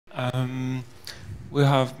Um, we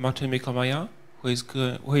have Martin Michlmayr,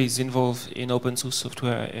 who is involved in open source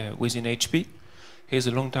software within HP. He's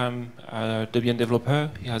a long-time Debian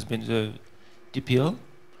developer. He has been the DPL,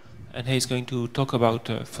 and he's going to talk about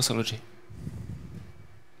FOSSology.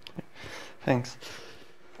 Thanks.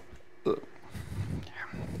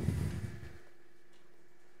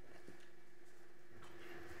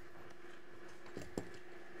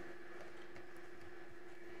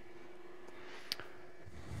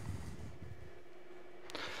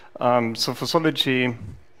 So FOSSology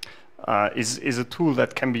is a tool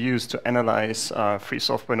that can be used to analyze free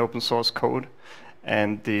software and open source code.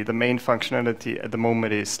 And the main functionality at the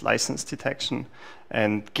moment is license detection.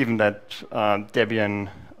 And given that Debian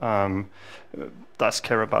does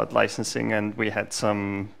care about licensing, and we had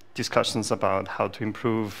some discussions about how to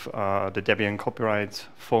improve the Debian copyright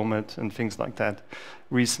format and things like that,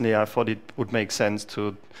 recently I thought it would make sense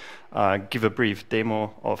to give a brief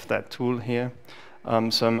demo of that tool here.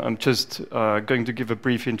 So I'm just going to give a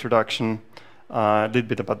brief introduction, a little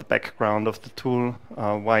bit about the background of the tool,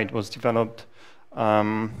 why it was developed,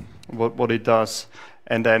 what it does,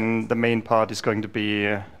 and then the main part is going to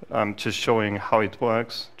be just showing how it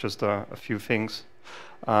works, just a few things.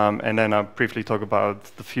 And then I'll briefly talk about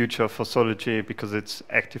the future of FOSSology because it's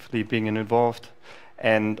actively being involved,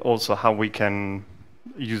 and also how we can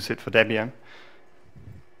use it for Debian.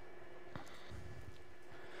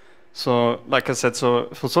 So, like I said, so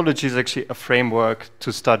FOSSology is actually a framework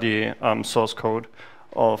to study source code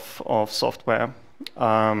of software.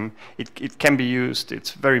 It can be used,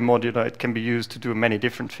 it's very modular, it can be used to do many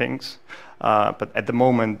different things. But at the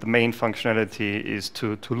moment, the main functionality is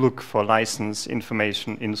to look for license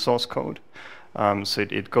information in source code. So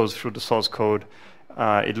it goes through the source code.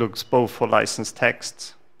 It looks both for license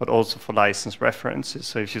texts, but also for license references.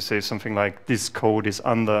 So if you say something like, this code is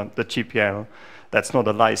under the GPL, that's not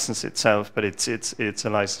a license itself, but it's a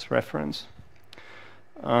license reference.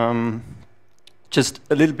 Just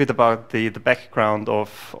a little bit about the background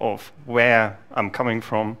of where I'm coming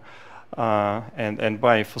from and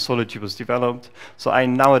why FOSSology was developed. So I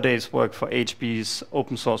nowadays work for HP's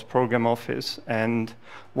open source program office, and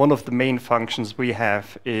one of the main functions we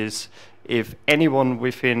have is if anyone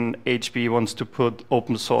within HP wants to put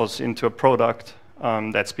open source into a product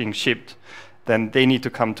that's being shipped, then they need to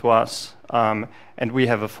come to us. And we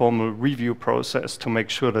have a formal review process to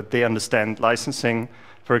make sure that they understand licensing.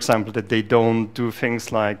 For example, that they don't do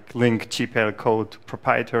things like link GPL code to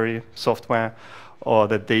proprietary software, or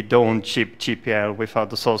that they don't ship GPL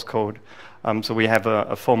without the source code. So we have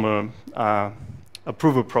a formal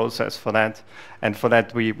approval process for that. And for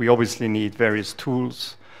that, we obviously need various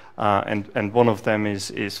tools. And one of them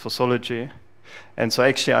is FOSSology. And so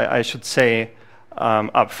actually, I should say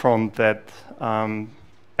up front that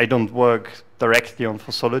I don't work directly on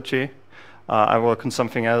FOSSology. I work on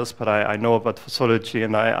something else, but I know about FOSSology,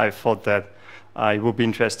 and I thought that it would be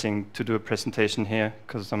interesting to do a presentation here,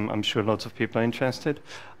 because I'm sure lots of people are interested.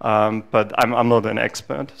 But I'm not an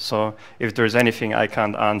expert, so if there's anything I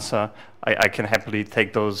can't answer, I can happily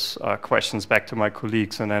take those questions back to my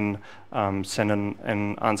colleagues and then send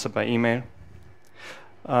an answer by email.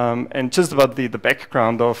 And just about the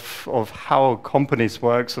background of how companies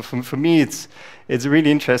work. So for me, it's a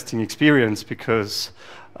really interesting experience because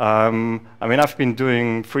I mean, I've been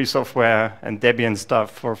doing free software and Debian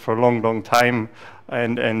stuff for a long time,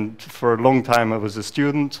 and for a long time I was a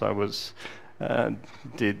student. So I was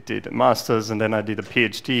did a master's, and then I did a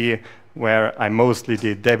PhD where I mostly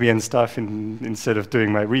did Debian stuff instead of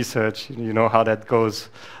doing my research. You know how that goes,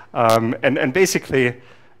 and basically,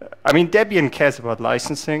 I mean, Debian cares about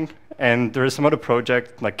licensing, and there are some other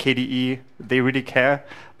projects like KDE, they really care,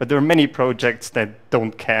 but there are many projects that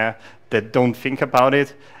don't care, that don't think about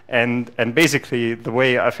it, and basically the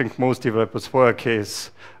way I think most developers work is,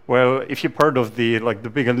 well, if you're part of the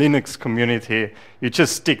bigger Linux community, you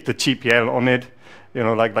just stick the GPL on it, you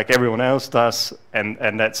know, like everyone else does,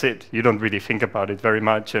 and that's it. You don't really think about it very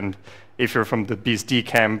much, and if you're from the BSD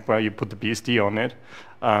camp, well, you put the BSD on it.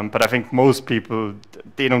 But I think most people,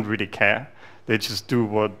 they don't really care. They just do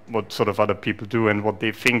what sort of other people do and what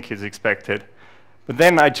they think is expected. But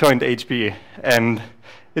then I joined HP, and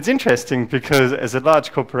it's interesting because as a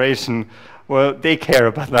large corporation, well, they care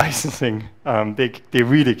about licensing. They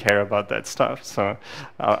really care about that stuff. So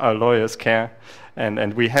our lawyers care,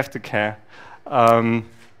 and we have to care.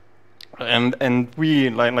 And we,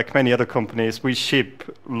 like many other companies, we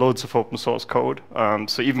ship loads of open source code.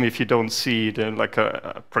 So even if you don't see it, like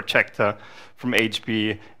a projector from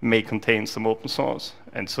HP may contain some open source.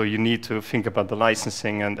 And so you need to think about the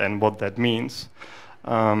licensing and what that means.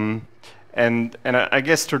 And I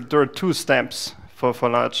guess there are two steps for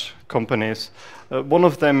large companies. One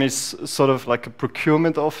of them is sort of like a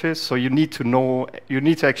procurement office. So you need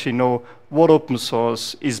to actually know what open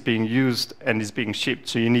source is being used and is being shipped.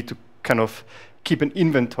 So you need to kind of keep an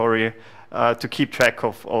inventory to keep track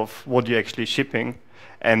of what you're actually shipping.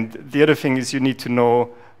 And the other thing is you need to know,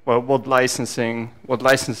 well, what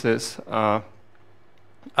licenses are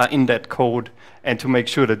in that code, and to make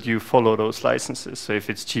sure that you follow those licenses. So if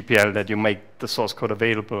it's GPL, that you make the source code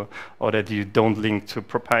available, or that you don't link to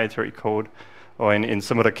proprietary code, or in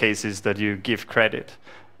some other cases that you give credit.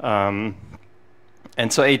 And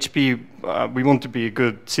so HP, we want to be a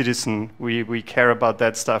good citizen. We care about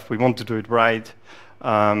that stuff. We want to do it right.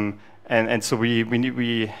 And so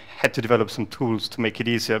we had to develop some tools to make it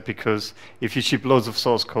easier, because if you ship loads of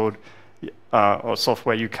source code or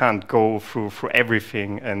software, you can't go through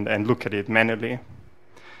everything and look at it manually.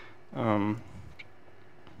 And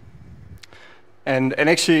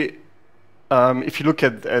actually, if you look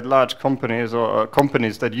at large companies or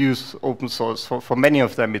companies that use open source, for many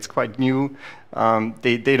of them it's quite new.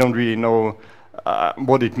 They don't really know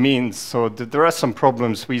what it means. So there are some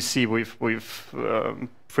problems we see with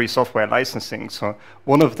free software licensing. So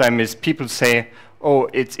one of them is people say, oh,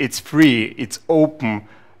 it's free, it's open,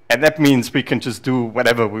 and that means we can just do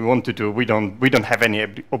whatever we want to do. We don't have any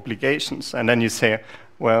obligations. And then you say,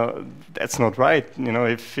 well, that's not right. You know,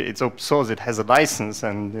 if it's open source, it has a license,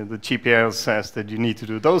 and the GPL says that you need to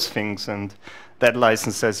do those things, and that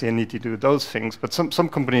license says you need to do those things. But some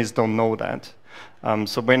companies don't know that.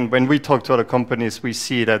 So when we talk to other companies, we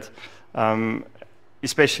see that,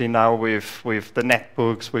 especially now with the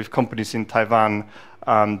netbooks, with companies in Taiwan,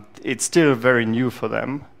 it's still very new for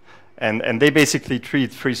them. And they basically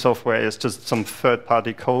treat free software as just some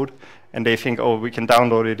third-party code, and they think, oh, we can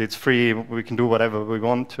download it, it's free, we can do whatever we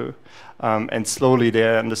want to. And slowly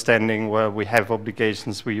they're understanding, well, we have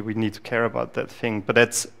obligations, we need to care about that thing. But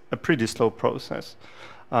that's a pretty slow process.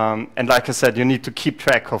 And like I said, you need to keep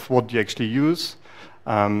track of what you actually use.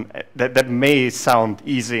 That may sound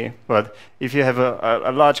easy, but if you have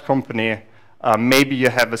a large company, maybe you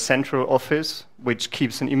have a central office which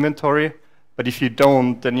keeps an inventory. But if you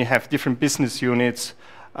don't, then you have different business units,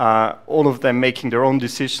 all of them making their own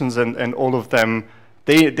decisions, and all of them,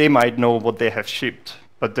 they might know what they have shipped,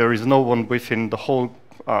 but there is no one within the whole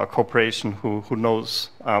corporation who knows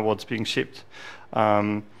what's being shipped.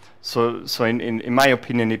 So in my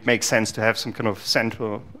opinion, it makes sense to have some kind of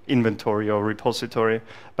central inventory or repository,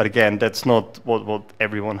 but again, that's not what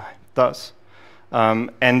everyone does.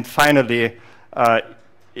 And finally,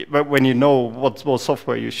 but when you know what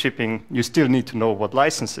software you're shipping, you still need to know what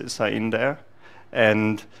licenses are in there.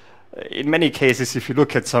 And in many cases, if you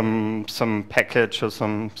look at some package or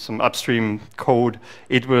some upstream code,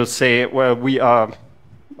 it will say, well, we are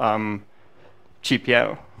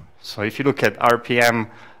GPL. So if you look at RPM,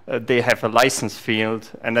 they have a license field,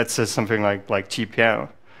 and that says something like GPL.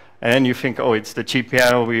 And then you think, oh, it's the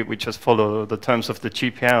GPL, we just follow the terms of the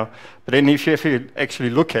GPL. But then if you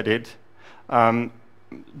actually look at it,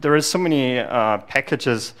 there are so many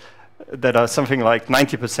packages that are something like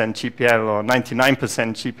 90% GPL or 99%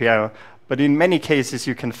 GPL, but in many cases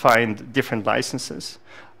you can find different licenses.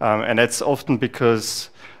 And that's often because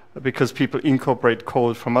people incorporate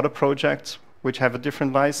code from other projects which have a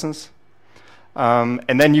different license.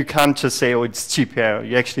 And then you can't just say, oh, it's GPL.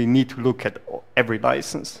 You actually need to look at every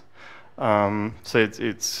license. So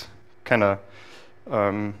it's kind of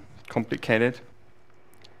complicated.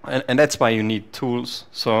 And that's why you need tools.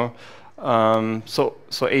 So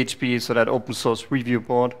HP, so that open source review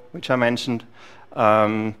board, which I mentioned.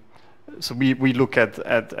 So we look at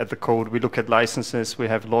the code, we look at licenses. We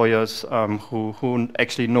have lawyers who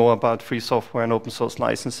actually know about free software and open source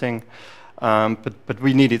licensing. But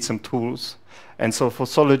we needed some tools. And so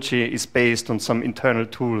FOSSology is based on some internal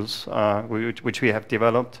tools which we have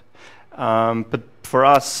developed. But for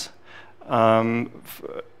us,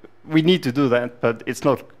 we need to do that, but it's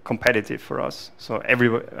not competitive for us. So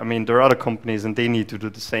there are other companies and they need to do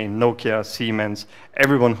the same. Nokia, Siemens,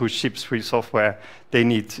 everyone who ships free software, they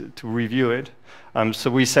need to review it.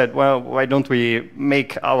 So we said, well, why don't we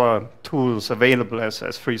make our tools available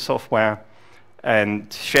as free software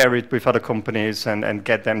and share it with other companies and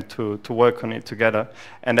get them to work on it together.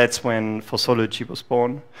 And that's when FOSSology was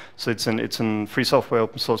born. So it's a free software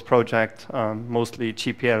open source project, mostly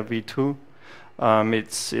GPL v2.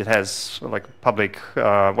 It has like a public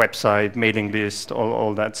website, mailing list,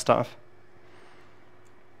 all that stuff.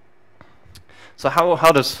 So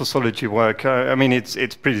how does FOSSology work? I mean,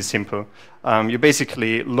 it's pretty simple. You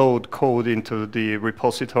basically load code into the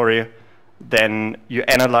repository, then you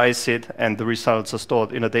analyze it, and the results are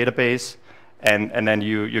stored in a database. and then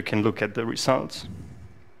you can look at the results.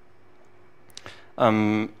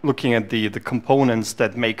 Looking at the components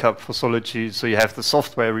that make up FOSSology, so you have the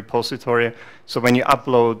software repository. So when you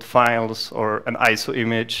upload files or an ISO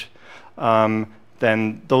image,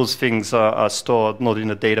 then those things are stored not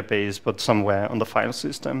in a database, but somewhere on the file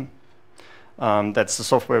system. That's the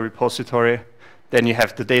software repository. Then you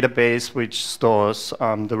have the database, which stores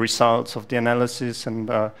the results of the analysis and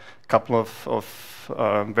a couple of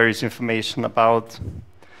various information about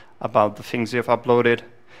the things you have uploaded.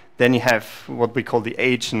 Then you have what we call the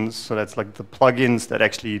agents, so that's like the plugins that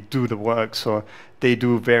actually do the work. So they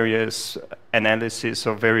do various analysis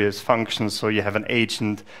or various functions. So you have an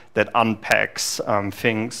agent that unpacks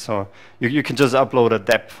things. So you can just upload a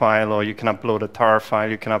deb file, or you can upload a tar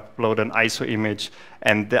file, you can upload an ISO image,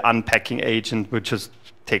 and the unpacking agent will just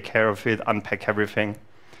take care of it, unpack everything.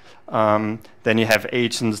 Then you have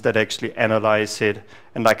agents that actually analyze it.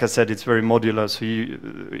 And like I said, it's very modular, so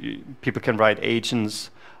people can write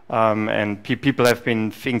agents. And people have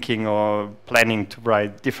been thinking or planning to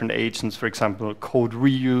write different agents, for example, code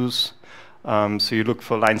reuse. So you look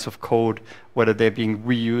for lines of code, whether they're being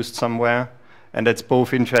reused somewhere. And that's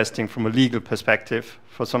both interesting from a legal perspective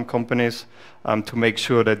for some companies, to make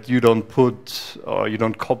sure that you don't put or you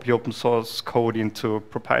don't copy open source code into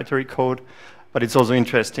proprietary code. But it's also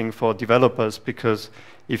interesting for developers, because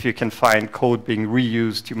if you can find code being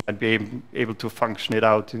reused, you might be able to function it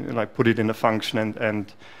out, like put it in a function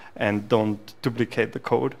and don't duplicate the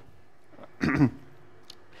code.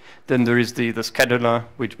 Then there is the scheduler,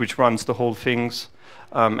 which runs the whole things.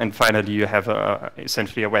 And finally, you have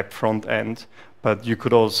essentially a web front end, but you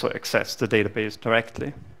could also access the database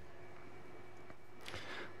directly.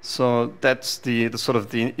 So that's the sort of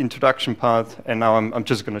the introduction part, and now I'm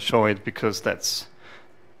just going to show it because that's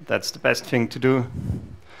the best thing to do.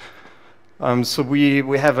 So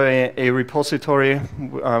we have a repository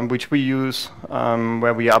which we use,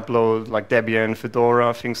 where we upload like Debian,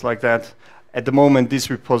 Fedora, things like that. At the moment, this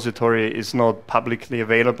repository is not publicly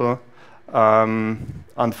available.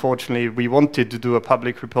 Unfortunately, we wanted to do a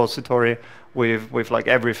public repository with like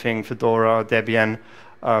everything, Fedora, Debian,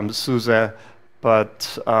 SUSE, but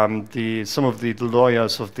some of the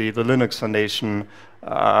lawyers of the Linux Foundation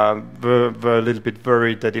were a little bit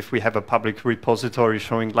worried that if we have a public repository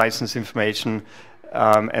showing license information,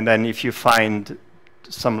 and then if you find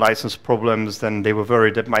some license problems, then they were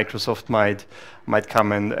worried that Microsoft might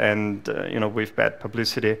come and with bad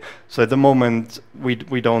publicity. So at the moment,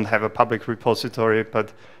 we don't have a public repository,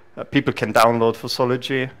 but people can download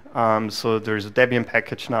FOSSology. So there is a Debian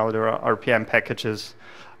package now. There are RPM packages.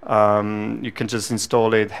 You can just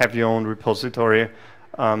install it, have your own repository.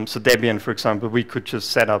 So Debian, for example, we could just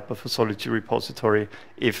set up a FOSSology repository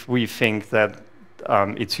if we think that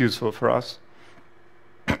it's useful for us.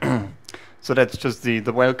 So that's just the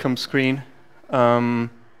welcome screen. And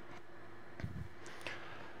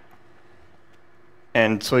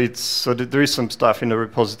so there is some stuff in the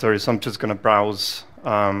repository, so I'm just going to browse.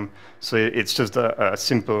 So it's just a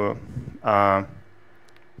simple,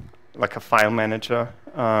 like a file manager.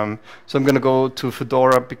 So I'm going to go to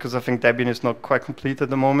Fedora because I think Debian is not quite complete at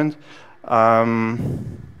the moment.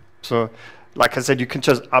 So like I said, you can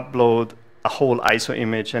just upload a whole ISO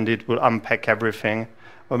image and it will unpack everything.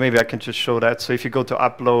 Or maybe I can just show that. So if you go to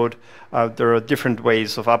upload, there are different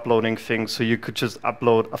ways of uploading things. So you could just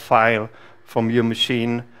upload a file from your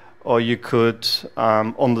machine, or you could,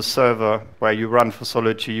 on the server where you run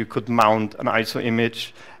FOSSology, you could mount an ISO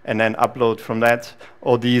image and then upload from that.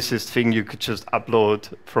 Or the easiest thing, you could just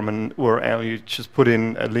upload from an URL. You just put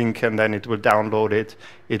in a link and then it will download it.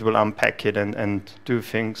 It will unpack it and do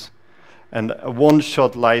things. And a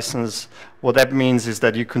one-shot license, what that means is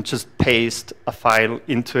that you can just paste a file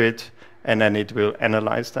into it and then it will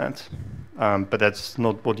analyze that. But that's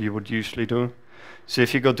not what you would usually do. So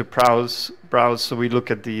if you go to browse, so we look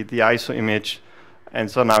at the ISO image, and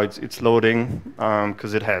so now it's loading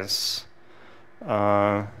because it has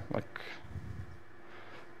like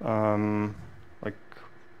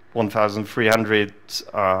 1,300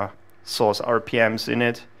 source RPMs in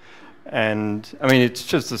it. And I mean, it's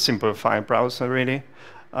just a simple file browser, really.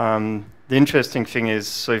 The interesting thing is,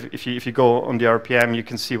 so if you go on the RPM, you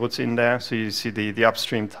can see what's in there. So you see the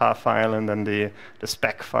upstream tar file and then the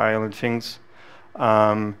spec file and things.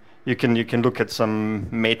 You can look at some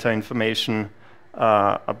meta information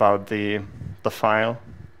about the file.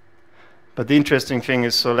 But the interesting thing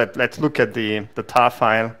is, so let's look at the tar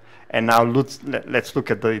file, and now let's look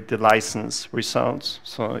at the license results.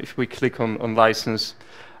 So if we click on license,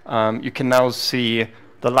 you can now see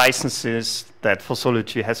the licenses that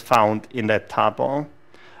FOSSology has found in that tarball.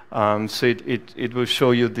 So it will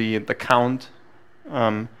show you the count,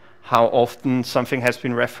 how often something has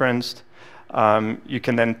been referenced. You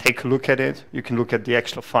can then take a look at it. You can look at the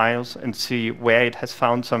actual files and see where it has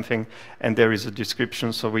found something, and there is a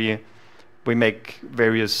description. So we make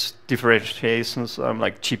various differentiations,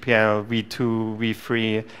 like GPL, V2,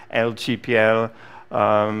 V3, LGPL.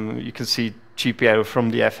 You can see GPL from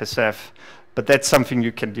the FSF, but that's something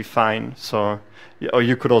you can define. So, or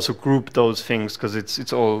you could also group those things, because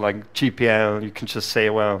it's all like GPL. You can just say,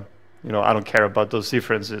 well, you know, I don't care about those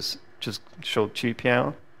differences. Just show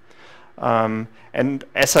GPL. And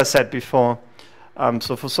as I said before,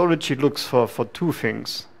 so FOSSology looks for two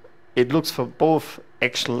things. It looks for both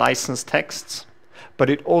actual license texts, but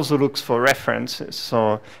it also looks for references.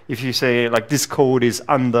 So if you say, like, this code is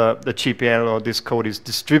under the GPL, or this code is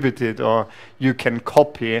distributed, or you can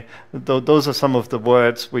copy, those are some of the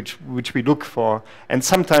words which we look for. And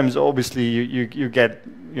sometimes, obviously, you get,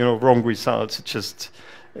 you know, wrong results.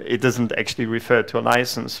 It doesn't actually refer to a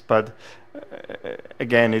license, but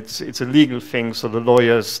again, it's a legal thing, so the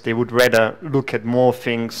lawyers, they would rather look at more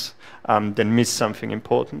things than miss something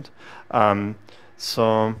important.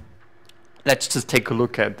 So let's just take a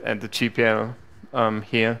look at the GPL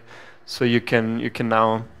here. So you can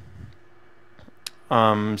now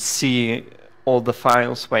see all the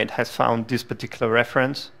files where it has found this particular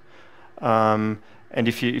reference. And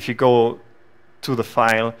if you go to the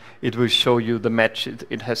file, it will show you the match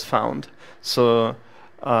it has found. So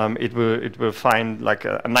it will find like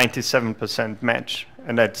a 97% match,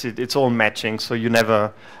 and that's it. It's all matching, so you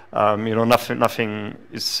never, you know, nothing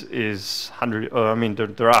is 100. I mean,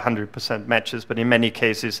 there are 100% matches, but in many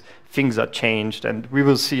cases things are changed, and we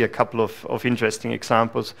will see a couple of interesting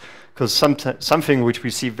examples. Because something which we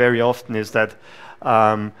see very often is that,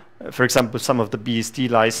 for example, some of the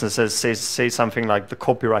BSD licenses say something like the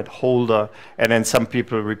copyright holder, and then some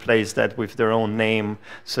people replace that with their own name.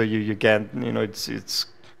 So you get, you know, it's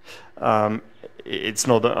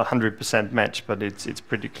not a 100% match, but it's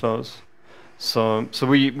pretty close. So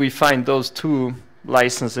we find those two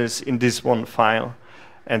licenses in this one file,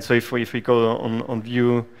 and so if we go on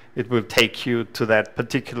view, it will take you to that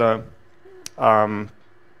particular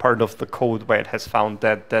part of the code where it has found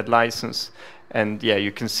that license. And yeah,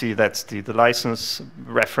 you can see that's the license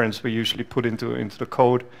reference we usually put into the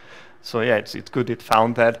code. So yeah, it's good it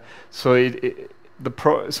found that. So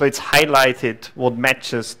so it's highlighted what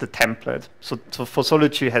matches the template. So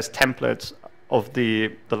FOSSology has templates of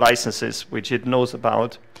the licenses which it knows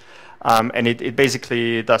about, and it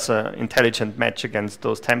basically does an intelligent match against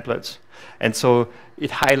those templates. And so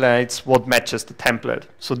it highlights what matches the template.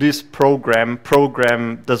 So this program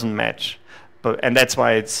doesn't match. And that's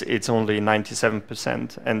why it's only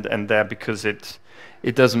 97%, and there, because it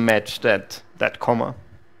doesn't match that comma.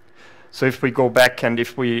 So if we go back and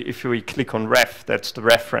if we click on ref, that's the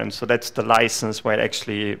reference. So that's the license where it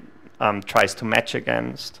actually tries to match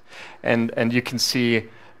against. And you can see,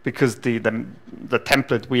 because the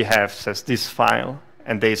template we have says this file,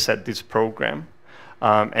 and they said this program,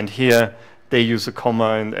 and here they use a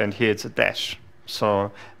comma, and here it's a dash.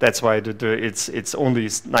 So that's why it's only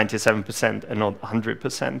 97% and not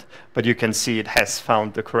 100%. But you can see it has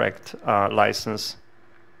found the correct license.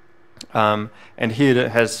 And here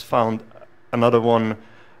it has found another one,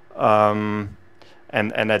 and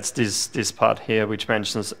that's this part here, which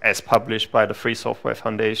mentions as published by the Free Software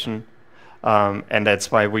Foundation. And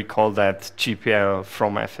that's why we call that GPL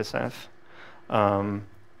from FSF. And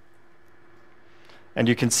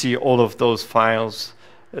you can see all of those files.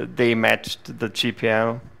 They matched the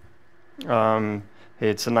GPL.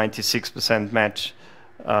 It's a 96% match.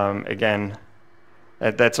 Again,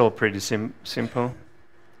 that's all pretty simple.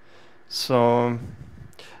 So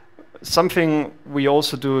something we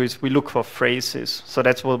also do is we look for phrases. So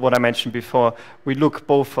that's what I mentioned before. We look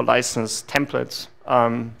both for license templates,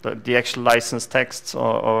 the actual license texts,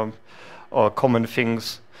 or common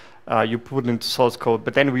things you put into source code.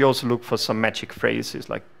 But then we also look for some magic phrases,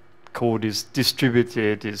 like code is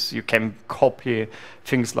distributed, you can copy,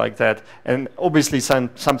 things like that. And obviously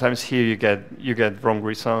sometimes here you get wrong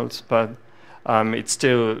results, but it's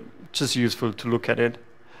still just useful to look at it.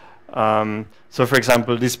 So for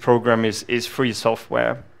example, this program is free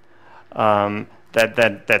software.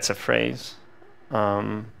 That's a phrase.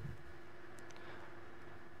 Or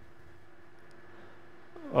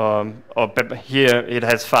here it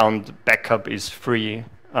has found backup is free.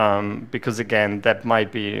 Because again, that might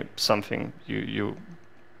be something you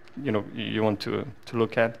want to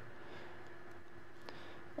look at.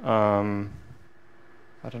 I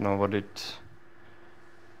don't know what it.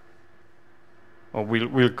 Or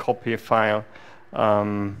we'll copy a file.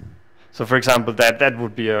 So for example, that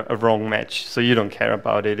would be a wrong match. So you don't care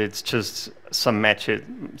about it. It's just some match,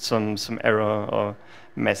 some error or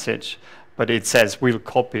message. But it says will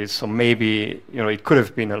copy. So maybe it could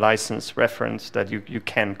have been a license reference that you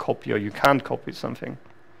can copy or you can't copy something.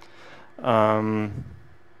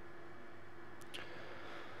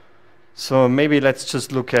 So maybe let's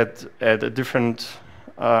just look at a different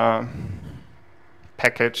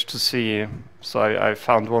package to see. So I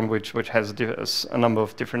found one which has a number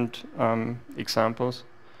of different examples.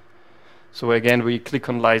 So again, we click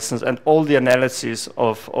on license, and all the analysis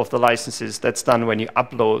of the licenses, that's done when you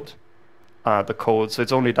upload the code. So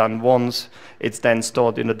it's only done once. It's then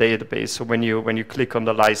stored in the database. So when you click on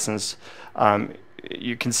the license,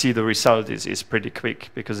 you can see the result is pretty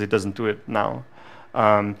quick because it doesn't do it now.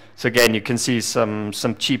 So again, you can see some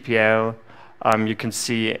GPL. You can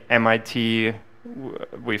see MIT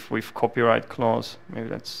with copyright clause. Maybe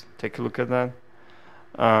let's take a look at that.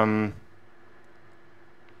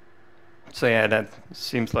 So yeah, that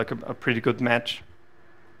seems like a pretty good match.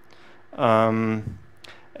 And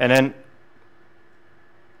then,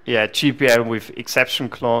 yeah, GPL with exception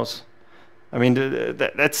clause. I mean,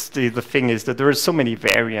 that's the thing is that there are so many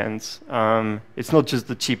variants. It's not just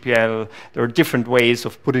the GPL. There are different ways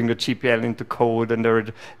of putting the GPL into code, and there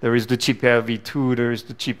is the GPL v2, there is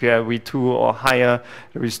the GPL v2 or higher,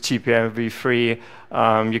 there is GPL v3.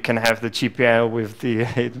 You can have the GPL with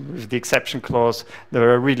the exception clause. There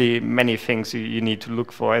are really many things you need to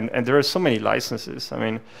look for, and there are so many licenses. I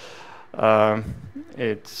mean,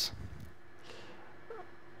 it's.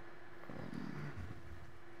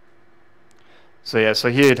 So yeah, so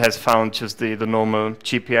here it has found just the normal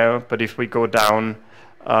GPL, but if we go down,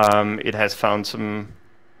 it has found some,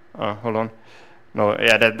 hold on. No,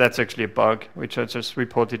 yeah, that's actually a bug, which I just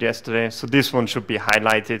reported yesterday. So this one should be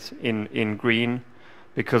highlighted in green,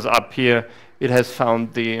 because up here it has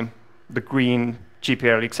found the green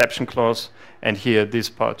GPL exception clause, and here this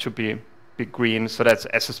part should be green, so that's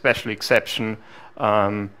as a special exception.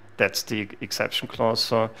 That's the exception clause.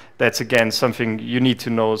 So that's again something you need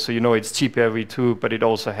to know. So it's GPL v2, but it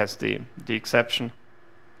also has the exception.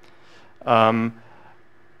 Then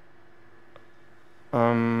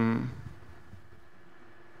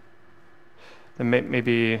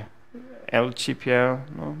maybe LGPL.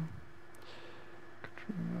 No.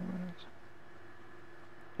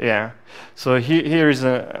 Yeah. So here is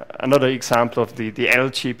another example of the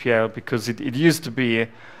LGPL, because it used to be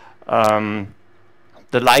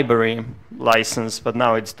the library license, but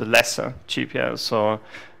now it's the lesser GPL.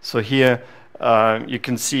 So here you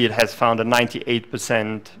can see it has found a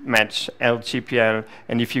 98% match LGPL,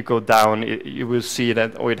 and if you go down, you will see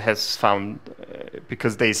that it has found,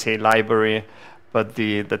 because they say library, but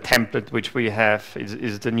the template which we have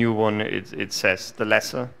is the new one. It says the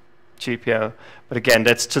lesser GPL, but again,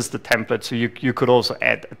 that's just the template. So you could also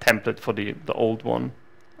add a template for the old one.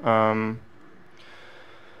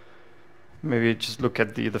 Maybe just look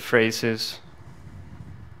at the phrases.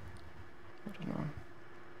 I don't know.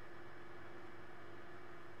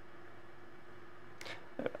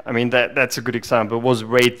 I mean, that's a good example. Was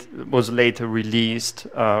later released.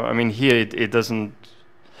 I mean, here it doesn't.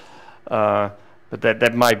 But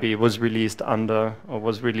that might be was released under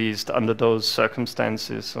those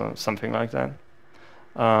circumstances or something like that.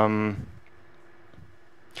 And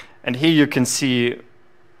here you can see.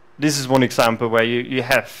 This is one example where you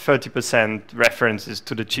have 30% references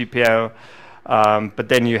to the GPL, but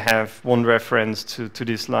then you have one reference to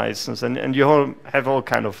this license, and you have all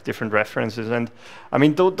kind of different references. And I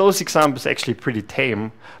mean, those examples are actually pretty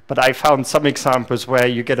tame, but I found some examples where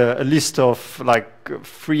you get a list of like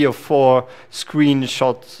 3 or 4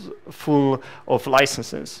 screenshots full of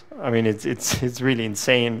licenses. I mean, it's really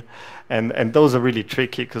insane. And those are really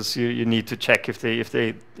tricky, because you need to check if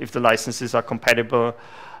the licenses are compatible.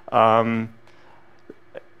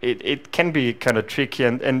 It can be kind of tricky,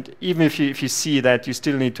 and even if you see that, you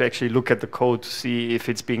still need to actually look at the code to see if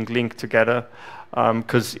it's being linked together,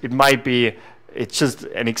 because it might be it's just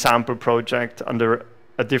an example project under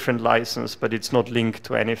a different license, but it's not linked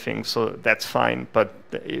to anything, so that's fine. But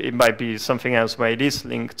it might be something else where it is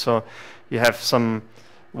linked. So you have some.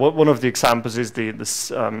 One of the examples is the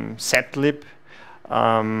setlib,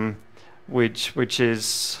 which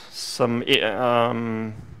is some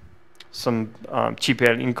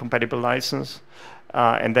GPL incompatible license,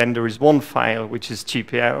 and then there is one file which is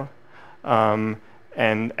GPL,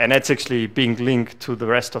 and that's actually being linked to the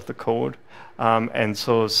rest of the code. And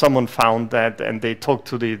so someone found that, and they talked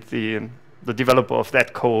to the developer of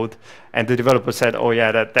that code, and the developer said, "Oh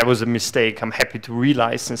yeah, that was a mistake. I'm happy to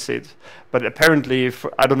relicense it." But apparently,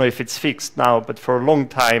 I don't know if it's fixed now, but for a long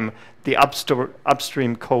time the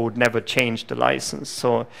upstream code never changed the license.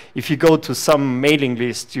 So if you go to some mailing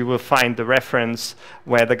list, you will find the reference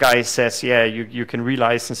where the guy says, yeah, you can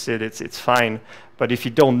relicense it, it's fine. But if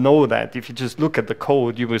you don't know that, if you just look at the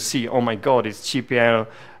code, you will see, oh my God, it's GPL,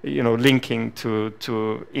 linking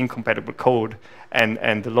to incompatible code,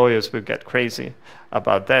 and the lawyers will get crazy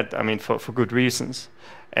about that. I mean, for good reasons.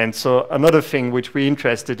 And so another thing which we're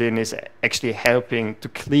interested in is actually helping to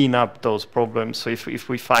clean up those problems. So if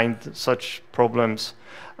we find such problems,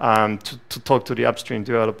 to talk to the upstream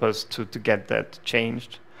developers to get that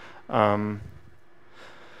changed. So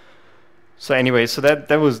anyway, so that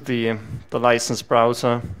was the license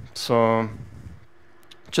browser. So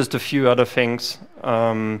just a few other things.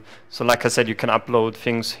 So like I said, you can upload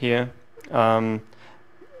things here. Then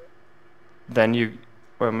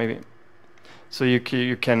so you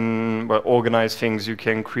can organize things, you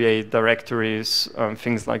can create directories,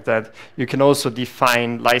 things like that. You can also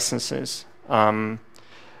define licenses. So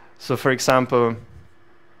for example,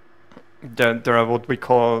 there are what we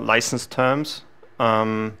call license terms.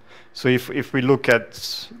 So if we look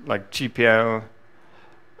at like GPL,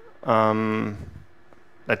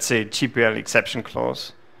 let's say GPL exception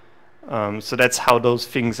clause. So that's how those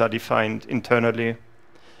things are defined internally.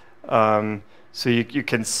 So you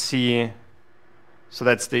can see, so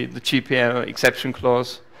that's the GPL exception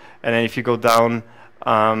clause. And then if you go down,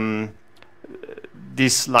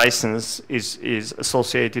 this license is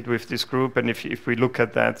associated with this group. And if we look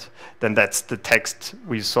at that, then that's the text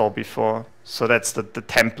we saw before. So that's the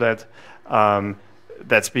template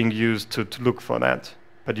that's being used to look for that.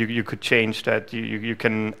 But you could change that. You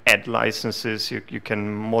can add licenses. You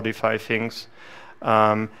can modify things.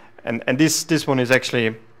 And this one is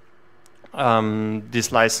actually,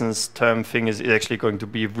 this license term thing is actually going to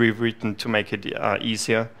be rewritten to make it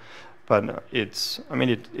easier. But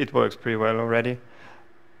it works pretty well already.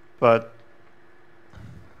 But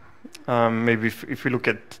maybe if we look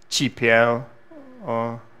at GPL,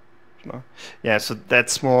 or yeah, so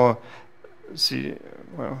that's more. See,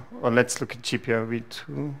 well, or let's look at GPL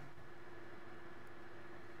v2.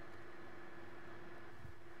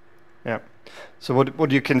 Yeah. So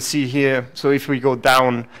what you can see here, so if we go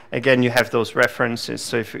down, again, you have those references.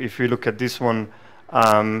 So if we look at this one,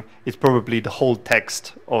 it's probably the whole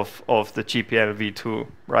text of the GPL v2,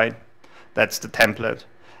 right? That's the template.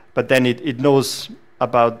 But then it knows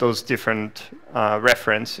about those different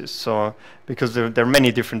references. So because there are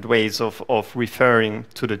many different ways of referring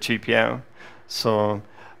to the GPL. So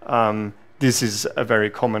this is a very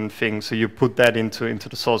common thing. So you put that into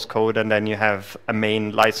the source code, and then you have a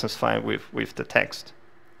main license file with the text.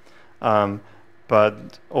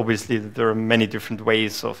 But obviously there are many different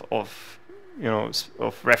ways of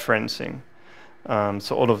referencing.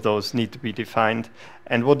 So all of those need to be defined.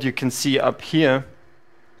 And what you can see up here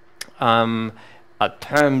are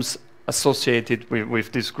terms associated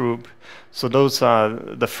with this group. So those are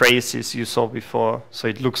the phrases you saw before. So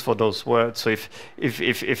it looks for those words. So if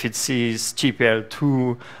it sees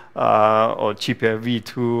GPL2 or GPL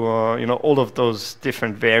v2 or all of those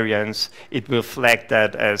different variants, it will flag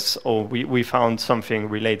that as, oh, we found something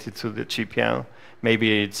related to the GPL.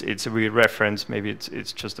 Maybe it's a real reference. Maybe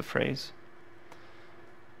it's just a phrase.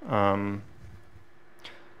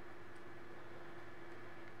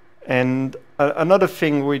 And another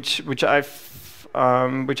thing which I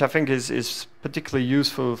think is particularly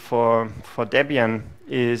useful for Debian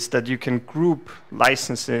is that you can group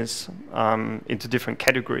licenses into different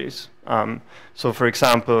categories. So, for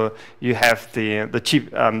example, you have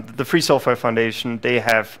the Free Software Foundation. They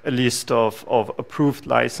have a list of approved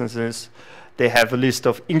licenses. They have a list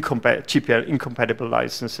of GPL incompatible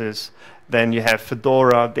licenses. Then you have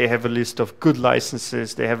Fedora. They have a list of good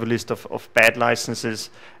licenses. They have a list of bad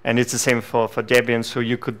licenses. And it's the same for Debian. So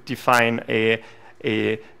you could define a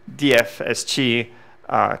DFSG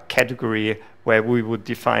category where we would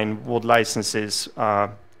define what licenses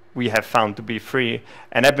we have found to be free.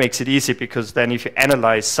 And that makes it easy, because then if you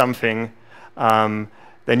analyze something,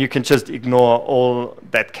 then you can just ignore all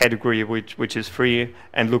that category which is free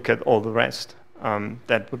and look at all the rest.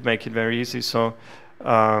 That would make it very easy. So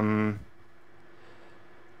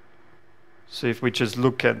so if we just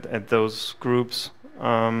look at those groups,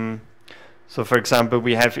 so for example,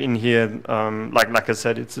 we have in here, like I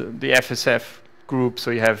said, it's the FSF group.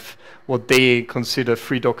 So you have what they consider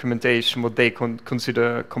free documentation, what they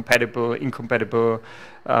consider compatible, incompatible,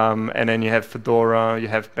 and then you have Fedora, you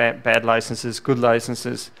have bad licenses, good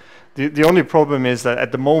licenses. The only problem is that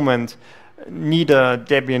at the moment, neither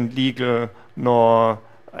Debian Legal nor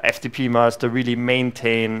FTP master really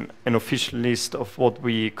maintain an official list of what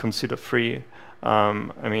we consider free.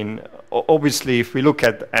 I mean, obviously, if we look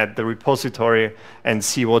at the repository and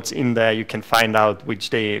see what's in there, you can find out which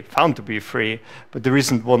they found to be free. But there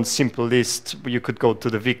isn't one simple list. You could go to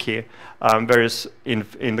the wiki. Whereas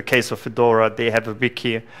in the case of Fedora, they have a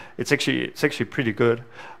wiki. It's actually pretty good,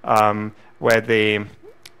 where they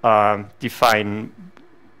define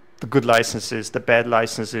the good licenses, the bad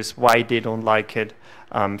licenses, why they don't like it,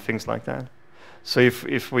 things like that. So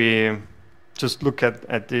if we just look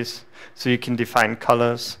at this, so you can define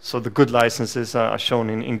colors. So the good licenses are shown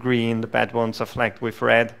in green, the bad ones are flagged with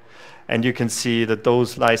red. And you can see that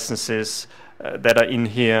those licenses that are in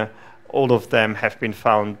here, all of them have been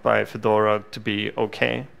found by Fedora to be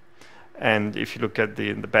okay. And if you look at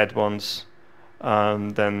the bad ones,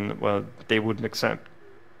 then, well, they wouldn't accept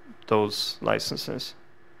those licenses.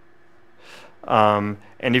 And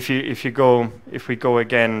if we go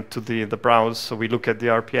again to the browse, so we look at the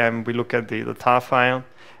RPM, we look at the tar file,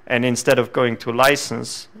 and instead of going to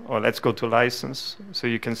license, or let's go to license, so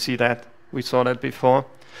you can see that we saw that before,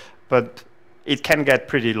 but it can get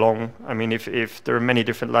pretty long. I mean, if there are many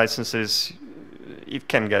different licenses, it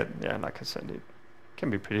can get, yeah, like I said, it can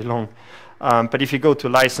be pretty long. But if you go to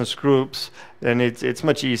license groups, then it's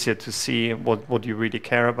much easier to see what you really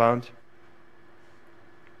care about.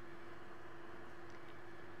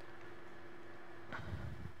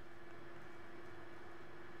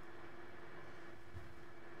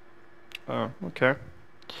 Okay.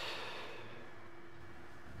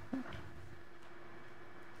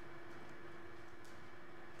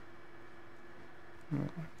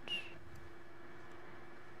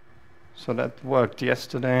 So that worked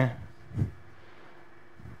yesterday.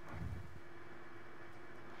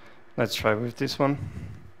 Let's try with this one.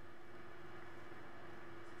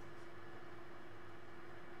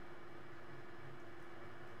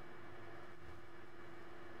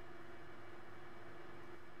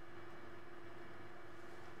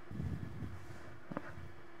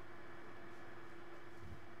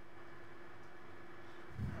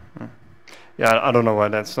 Yeah, I don't know why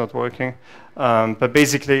that's not working. But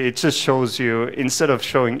basically, it just shows you, instead of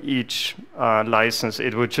showing each license,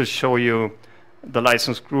 it would just show you the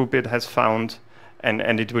license group it has found,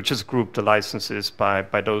 and it would just group the licenses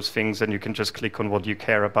by those things, and you can just click on what you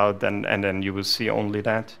care about, and then you will see only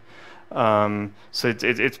that. So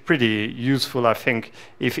it's pretty useful, I think.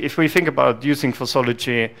 If we think about using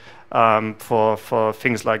FOSSology for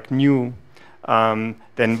things like new,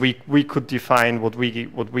 then we could define what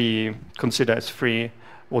we consider as free,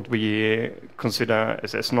 what we consider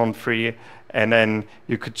as non-free, and then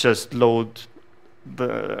you could just load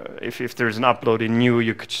if there's an upload in new,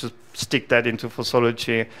 you could just stick that into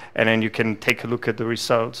FOSSology, and then you can take a look at the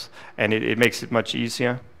results, and it makes it much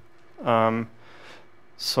easier.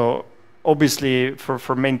 So obviously,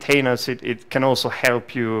 for maintainers, it can also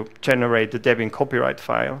help you generate the Debian copyright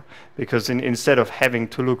file, because instead of having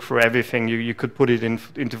to look for everything, you could put it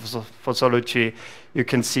into FOSSology. You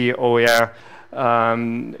can see, oh yeah,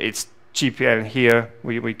 it's GPL here.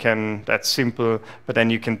 We can, that's simple, but then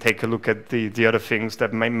you can take a look at the other things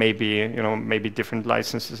that maybe different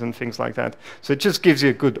licenses and things like that. So it just gives you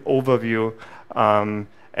a good overview, and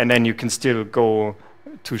then you can still go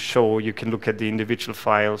to show, you can look at the individual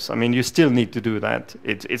files. I mean, you still need to do that.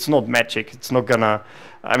 It's not magic. It's not gonna,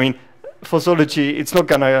 I mean, FOSSology, it's not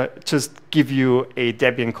gonna just give you a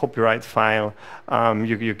Debian copyright file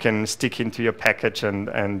you can stick into your package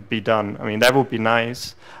and be done. I mean, that would be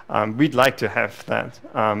nice. We'd like to have that,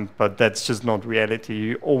 but that's just not reality.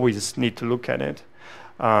 You always need to look at it.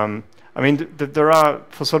 I mean, there are,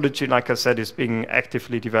 FOSSology, like I said, is being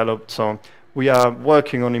actively developed, so we are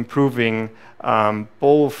working on improving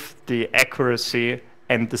both the accuracy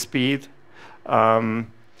and the speed.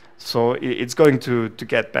 So it's going to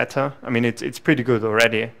get better. I mean, it's pretty good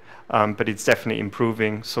already, but it's definitely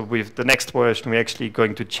improving. So with the next version, we're actually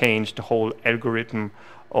going to change the whole algorithm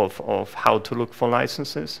of how to look for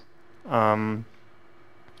licenses. And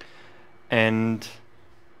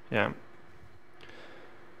yeah.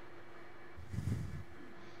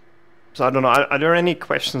 So I don't know, are there any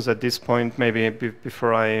questions at this point, maybe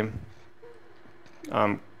before I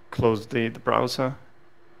close the browser?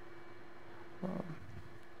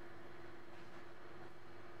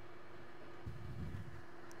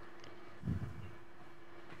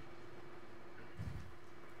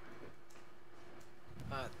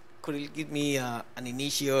 Could you give me an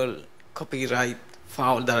initial copyright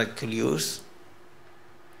file that I could use?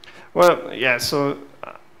 Well, yeah, so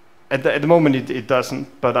at the moment it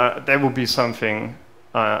doesn't, but that would be something,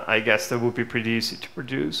 I guess, that would be pretty easy to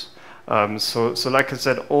produce. So like I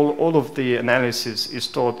said, all of the analysis is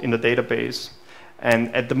stored in the database.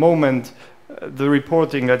 And at the moment, the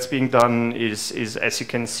reporting that's being done is as you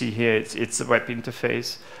can see here, it's a web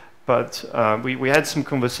interface. But we had some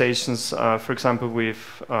conversations, for example,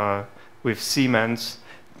 with Siemens.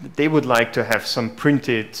 They would like to have some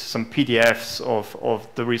PDFs of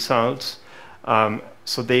the results.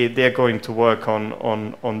 So they're going to work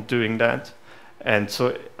on doing that. And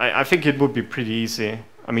so I think it would be pretty easy.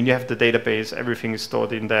 I mean, you have the database, everything is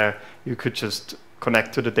stored in there. You could just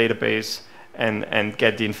connect to the database and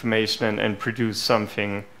get the information and produce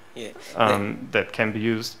something that can be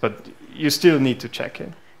used. But you still need to check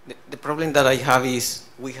it. The problem that I have is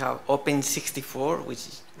we have Open64, which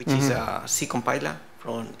is a C compiler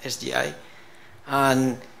from SGI,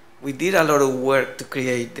 and we did a lot of work to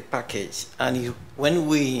create the package. And when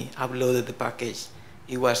we uploaded the package,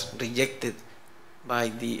 it was rejected by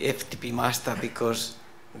the FTP master because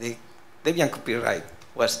the Debian copyright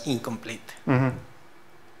was incomplete. Yeah.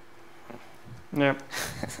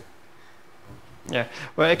 Yeah.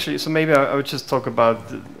 Well, actually, so maybe I would just talk about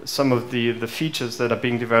some of the features that are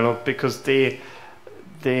being developed, because they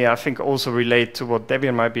I think also relate to what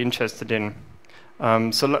Debian might be interested in.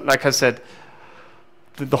 So like I said,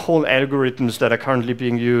 the whole algorithms that are currently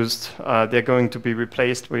being used, they're going to be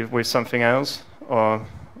replaced with something else, or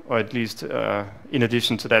at least in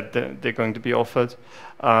addition to that, they're going to be offered.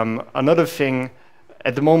 Another thing,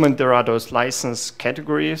 at the moment there are those license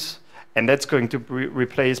categories, and that's going to be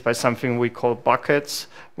replaced by something we call buckets,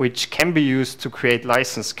 which can be used to create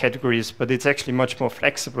license categories, but it's actually much more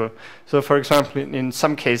flexible. So for example, in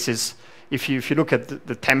some cases, if you look at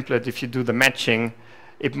the template, if you do the matching,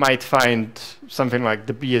 it might find something like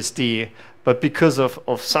the BSD, but because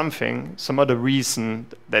of some other reason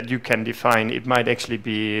that you can define, it might actually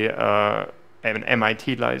be an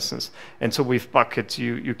MIT license. And so with buckets,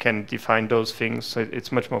 you can define those things, so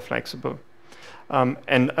it's much more flexible.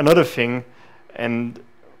 And another thing, and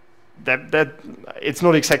that it's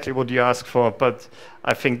not exactly what you asked for, but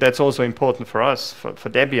I think that's also important for us, for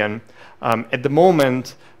Debian. At the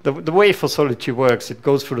moment, the way FOSSology works, it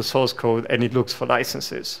goes through the source code and it looks for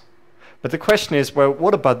licenses. But the question is, well,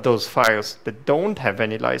 what about those files that don't have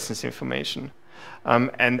any license information?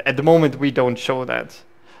 And at the moment, we don't show that.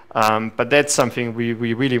 But that's something we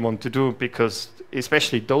really want to do, because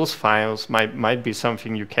especially those files might be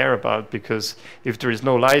something you care about, because if there is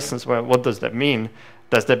no license, well, what does that mean?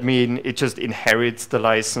 Does that mean it just inherits the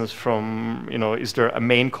license from, is there a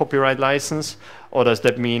main copyright license? Or does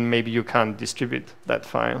that mean maybe you can't distribute that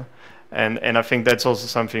file? And I think that's also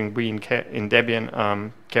something we in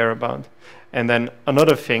Debian care about. And then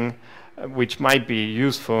another thing which might be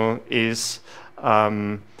useful is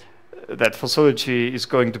that FOSSology is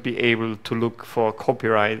going to be able to look for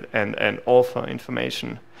copyright and author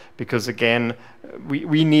information. Because again,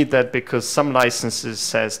 we need that, because some licenses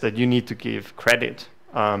says that you need to give credit.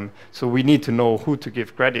 So we need to know who to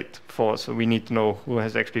give credit for. So we need to know who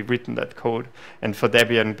has actually written that code. And for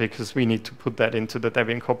Debian, because we need to put that into the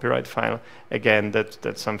Debian copyright file, again,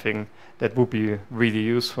 that's something that would be really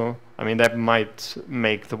useful. I mean, that might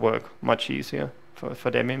make the work much easier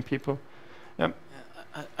for Debian people. Yeah.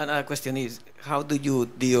 Another question is, how do you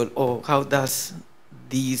deal, or how does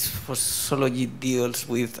these FOSSology deals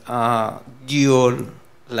with dual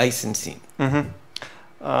licensing?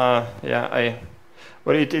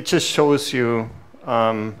 Well, it just shows you.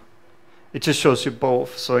 It just shows you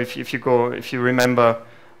both. So if you remember,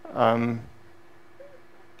 I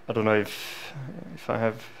don't know if I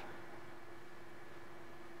have,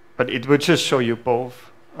 but it will just show you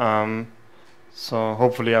both. So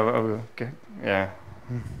hopefully I will get, yeah.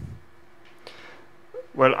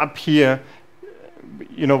 Well, up here,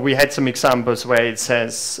 we had some examples where it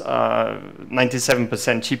says 97%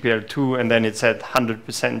 GPL2, and then it said 100%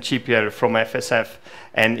 GPL from FSF.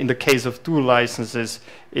 And in the case of dual licenses,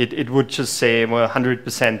 it would just say, well,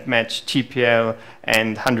 100% match GPL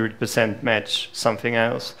and 100% match something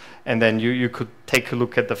else. And then you could take a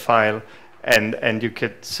look at the file, and you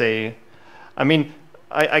could say, I mean,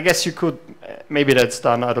 I guess you could, maybe that's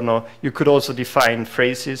done, I don't know. You could also define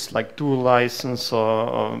phrases like dual license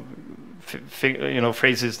or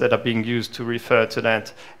phrases that are being used to refer to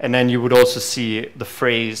that. And then you would also see the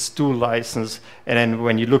phrase dual license. And then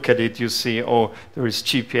when you look at it, you see, oh, there is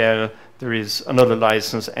GPL, there is another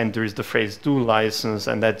license, and there is the phrase dual license.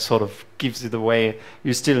 And that sort of gives it away.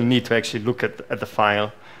 You still need to actually look at the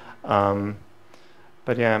file.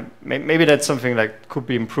 But yeah, maybe that's something that could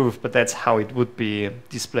be improved, but that's how it would be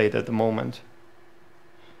displayed at the moment.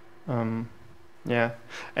 Yeah,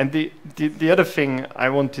 and the other thing I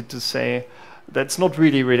wanted to say, that's not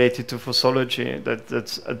really related to FOSSology.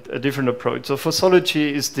 That's a different approach. So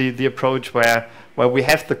FOSSology is the approach where we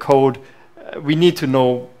have the code, we need to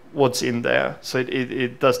know what's in there. So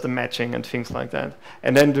it does the matching and things like that.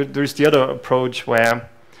 And then there's the other approach where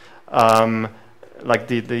like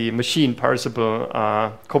the machine parsable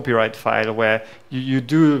copyright file, where you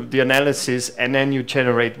do the analysis and then you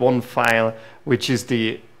generate one file, which is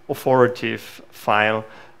the authoritative file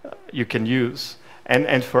you can use.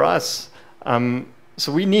 And for us,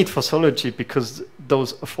 so we need FOSSology because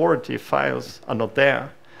those authoritative files are not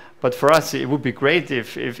there. But for us, it would be great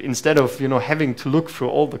if instead of having to look through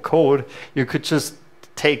all the code, you could just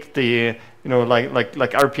take the like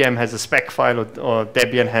RPM has a spec file, or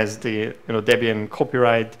Debian has the Debian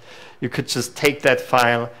copyright. You could just take that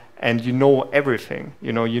file and everything.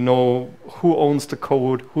 You know who owns the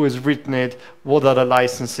code, who has written it, what are the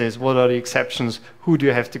licenses, what are the exceptions, who do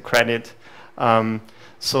you have to credit.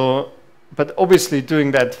 But obviously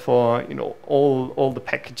doing that for all the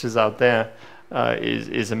packages out there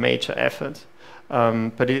is a major effort.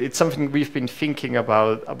 But it's something we've been thinking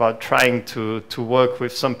about trying to work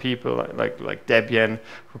with some people like Debian,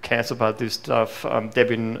 who cares about this stuff.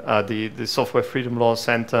 Debian, the Software Freedom Law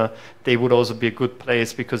Center, they would also be a good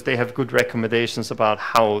place because they have good recommendations about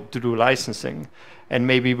how to do licensing. And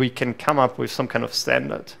maybe we can come up with some kind of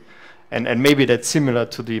standard. And maybe that's similar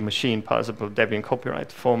to the machine parsable Debian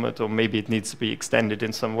copyright format, or maybe it needs to be extended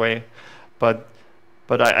in some way. But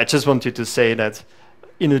I just wanted to say that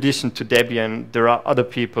in addition to Debian, there are other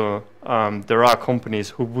people, there are companies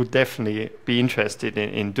who would definitely be interested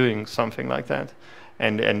in doing something like that.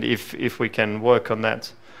 And if we can work on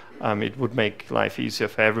that, it would make life easier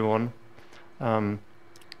for everyone.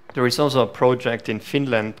 There is also a project in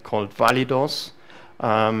Finland called Validos.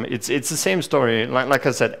 It's the same story. Like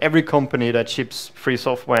I said, every company that ships free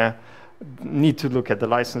software need to look at the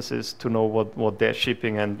licenses to know what they're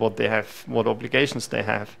shipping and what they have, what obligations they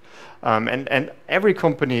have. And every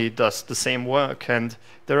company does the same work, and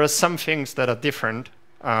there are some things that are different.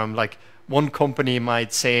 Like one company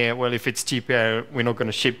might say, well, if it's GPL, we're not going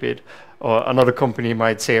to ship it. Or another company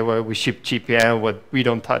might say, well, we ship GPL, but we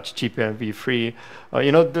don't touch GPL v3.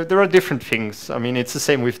 There are different things. I mean, it's the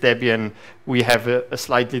same with Debian. We have a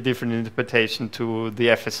slightly different interpretation to the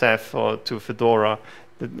FSF or to Fedora.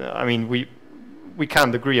 I mean, we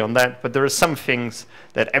can't agree on that, but there are some things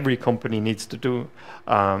that every company needs to do,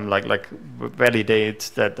 like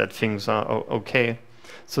validate that things are okay.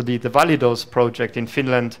 So the Validos project in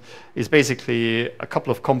Finland is basically a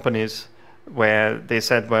couple of companies where they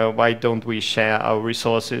said, well, why don't we share our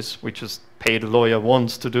resources? We just paid a lawyer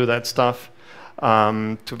once to do that stuff,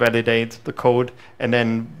 to validate the code, and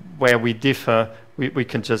then where we differ, we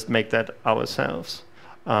can just make that ourselves.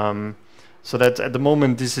 So that at the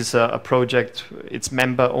moment, this is a project, it's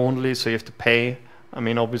member only, so you have to pay. I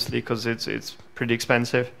mean, obviously, because it's pretty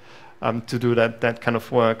expensive to do that kind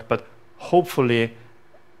of work. But hopefully,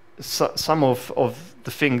 some of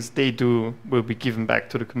the things they do will be given back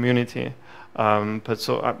to the community.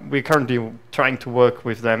 We're currently trying to work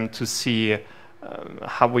with them to see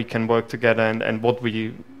how we can work together and what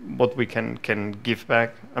we can give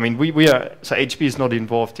back. I mean, so HP is not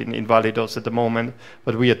involved in Validos at the moment,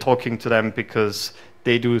 but we are talking to them because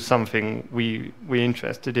they do something we're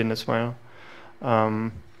interested in as well.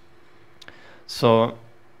 There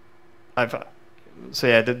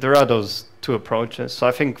are those two approaches. So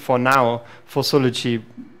I think for now, FOSSology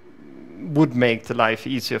would make the life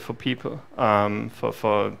easier for people,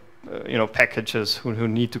 for packages who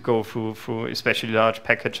need to go through especially large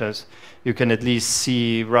packages. You can at least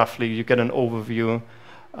see roughly, you get an overview.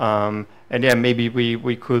 And yeah, maybe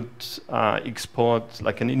we could export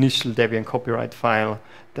like an initial Debian copyright file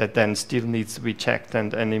that then still needs to be checked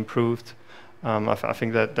and improved. I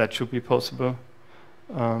think that should be possible.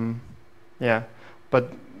 Yeah,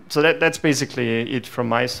 but so that's basically it from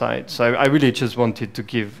my side. So I really just wanted to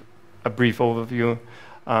give a brief overview.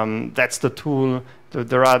 That's the tool.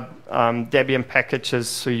 There are Debian packages,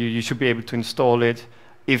 so you should be able to install it.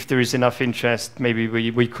 If there is enough interest, maybe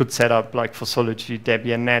we could set up like FOSSology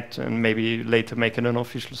Debian Net and maybe later make it an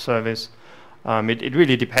official service. It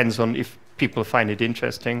really depends on if people find it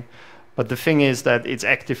interesting. But the thing is that it's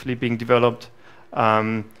actively being developed.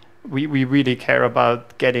 We really care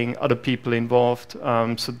about getting other people involved.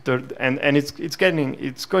 It's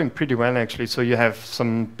going pretty well actually. So you have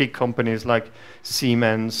some big companies like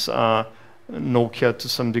Siemens, Nokia to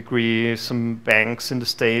some degree, some banks in the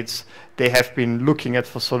States. They have been looking at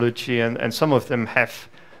FOSSology, and some of them have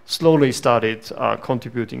slowly started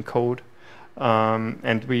contributing code.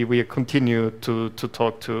 and we continue to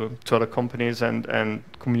talk to other companies and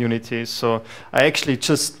communities. So I actually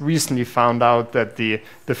just recently found out that the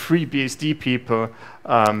FreeBSD people,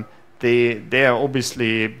 they are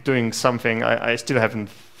obviously doing something. I still haven't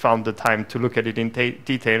found the time to look at it in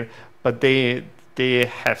detail, but they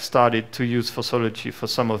have started to use FOSSology for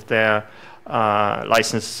some of their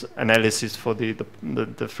license analysis for the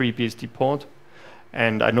FreeBSD port.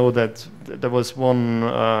 And I know that there was one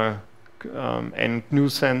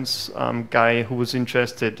nuisance guy who was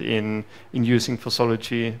interested in using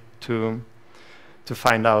FOSSology to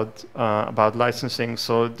find out about licensing.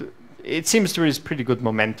 So it seems there is pretty good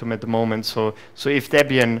momentum at the moment. So if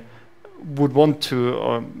Debian would want to,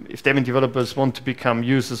 or if Debian developers want to become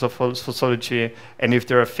users of FOSSology, and if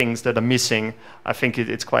there are things that are missing, I think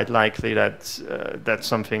it's quite likely that that's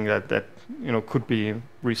something that could be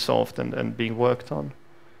resolved and being worked on.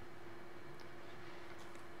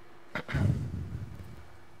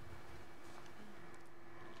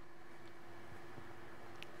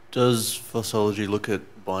 Does FOSSology look at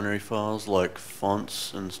binary files like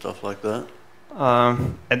fonts and stuff like that?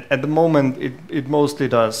 At the moment, it mostly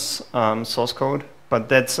does source code, but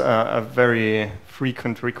that's a very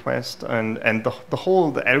frequent request, and the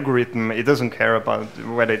whole algorithm, it doesn't care about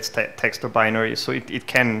whether it's text or binary, so it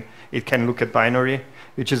can look at binary.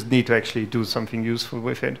 You just need to actually do something useful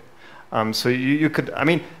with it. So you could, I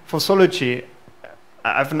mean, FOSSology,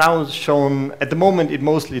 I've now shown, at the moment it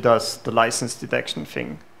mostly does the license detection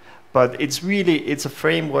thing, but it's a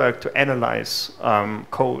framework to analyze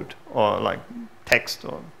code or like text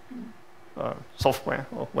or software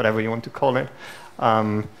or whatever you want to call it.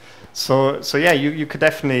 So yeah, you could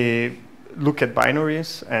definitely look at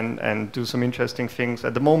binaries and do some interesting things.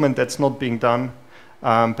 At the moment, that's not being done,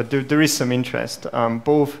 but there is some interest.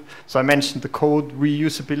 Both. So I mentioned the code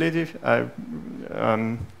reusability,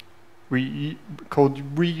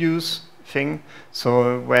 code reuse thing.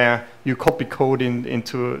 So where you copy code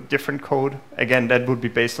into different code. Again, that would be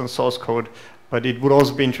based on source code, but it would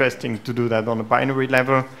also be interesting to do that on a binary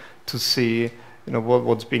level to see,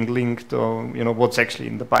 what's being linked or what's actually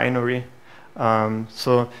in the binary.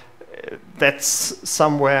 So that's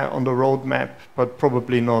somewhere on the roadmap, but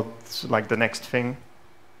probably not like the next thing.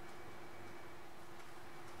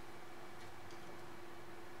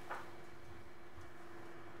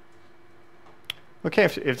 Okay,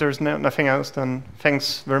 if there's nothing else, then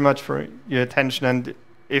thanks very much for your attention. And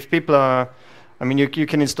if people are, I mean, you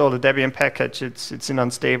can install the Debian package. It's in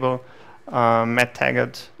unstable. Matt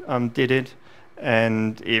Taggart did it.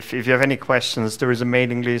 And if you have any questions, there is a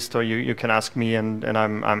mailing list, or you can ask me, and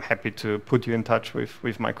I'm happy to put you in touch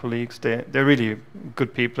with my colleagues. They're really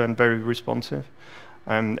good people and very responsive.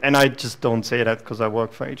 And I just don't say that because I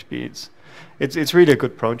work for HP. It's really a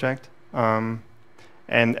good project.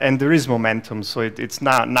 And there is momentum, so it's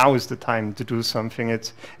now is the time to do something.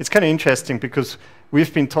 It's kind of interesting because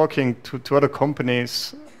we've been talking to other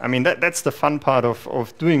companies. I mean, that's the fun part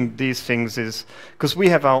of doing these things, is because we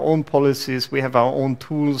have our own policies, we have our own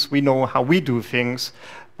tools, we know how we do things,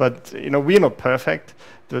 but we're not perfect.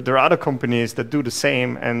 There are other companies that do the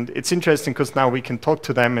same, and it's interesting because now we can talk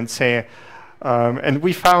to them and say, and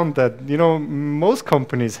we found that most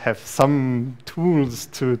companies have some tools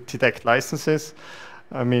to detect licenses.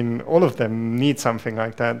 I mean, all of them need something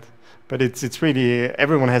like that, but it's really,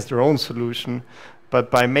 everyone has their own solution. But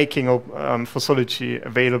by making FOSSology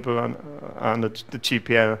available on the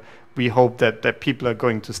GPL, we hope that people are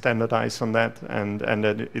going to standardize on that, and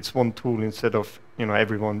that it's one tool instead of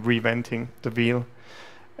everyone reinventing the wheel.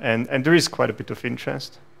 And there is quite a bit of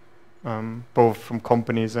interest, both from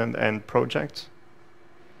companies and projects.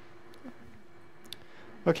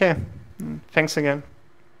 Okay, thanks again.